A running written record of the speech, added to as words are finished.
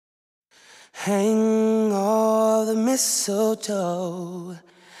Hang all the mistletoe.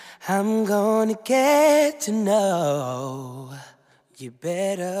 I'm gonna get to know you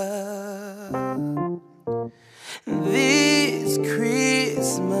better this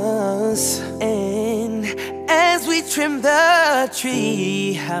Christmas. And as we trim the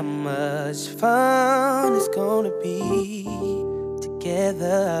tree, how much fun it's gonna be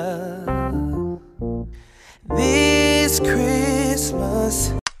together this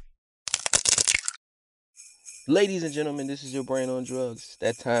Christmas. Ladies and gentlemen, this is your brain on drugs.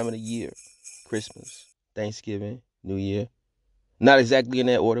 That time of the year. Christmas, Thanksgiving, New Year. Not exactly in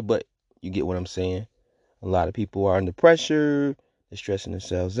that order, but you get what I'm saying. A lot of people are under pressure. They're stressing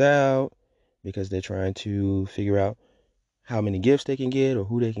themselves out because they're trying to figure out how many gifts they can get or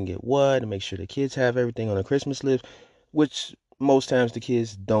who they can get what and make sure the kids have everything on the Christmas list, which most times the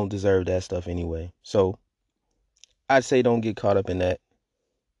kids don't deserve that stuff anyway. So I'd say don't get caught up in that.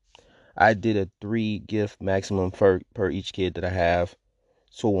 I did a 3 gift maximum per each kid that I have,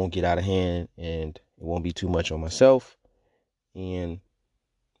 so it won't get out of hand and it won't be too much on myself. And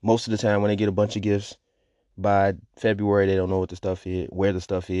most of the time when they get a bunch of gifts, by February they don't know what the stuff is, where the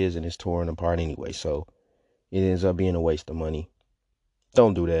stuff is, and it's torn apart anyway. So it ends up being a waste of money.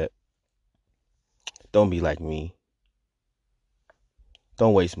 Don't do that. Don't be like me.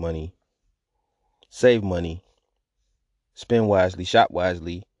 Don't waste money. Save money. Spend wisely. Shop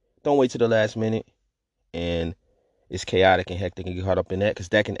wisely. Don't wait till the last minute and it's chaotic and hectic and get caught up in that, because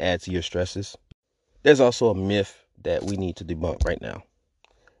that can add to your stresses. There's also a myth that we need to debunk right now.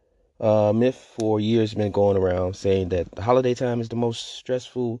 Myth for years been going around saying that the holiday time is the most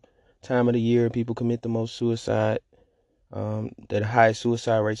stressful time of the year. People commit the most suicide. That high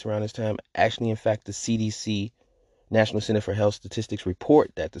suicide rates around this time. Actually, in fact, the CDC, National Center for Health Statistics,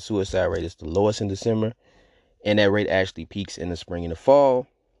 report that the suicide rate is the lowest in December, and that rate actually peaks in the spring and the fall.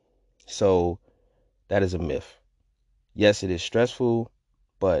 So that is a myth. Yes, it is stressful,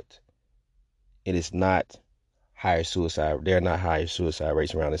 but it is not higher suicide. There are not higher suicide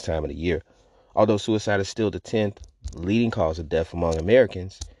rates around this time of the year. Although suicide is still the 10th leading cause of death among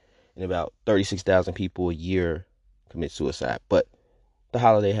Americans, and about 36,000 people a year commit suicide. But the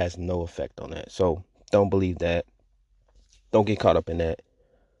holiday has no effect on that. So don't believe that. Don't get caught up in that.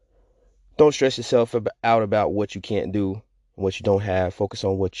 Don't stress yourself out about what you can't do, what you don't have. Focus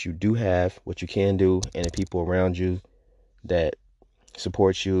on what you do have, what you can do, and the people around you that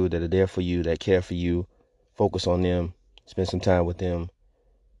support you, that are there for you, that care for you. Focus on them. Spend some time with them.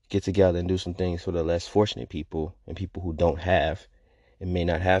 Get together and do some things for the less fortunate people and people who don't have and may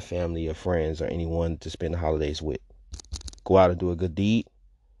not have family or friends or anyone to spend the holidays with. Go out and do a good deed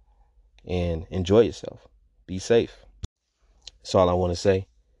and enjoy yourself. Be safe. That's all I want to say.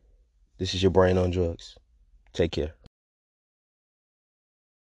 This is your brain on drugs. Take care.